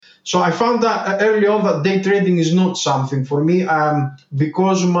So I found that early on that day trading is not something for me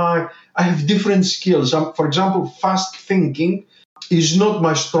because I have different skills. For example, fast thinking is not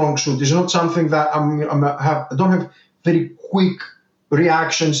my strong suit. It's not something that I don't have very quick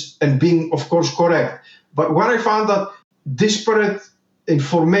reactions and being, of course, correct. But when I found that disparate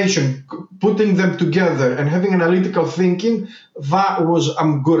information, putting them together and having analytical thinking, that was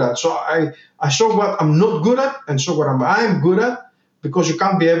I'm good at. So I saw what I'm not good at and saw what I'm good at, because you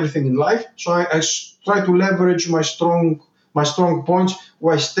can't be everything in life. So I try to leverage my strong points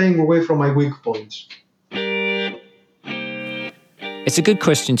while staying away from my weak points. It's a good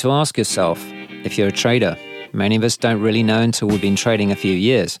question to ask yourself if you're a trader. Many of us don't really know until we've been trading a few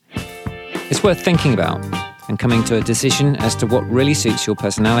years. It's worth thinking about and coming to a decision as to what really suits your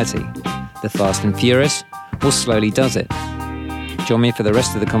personality. The fast and furious, or slowly does it? Join me for the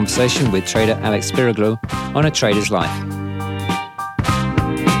rest of the conversation with trader Alex Spiroglou on A Trader's Life.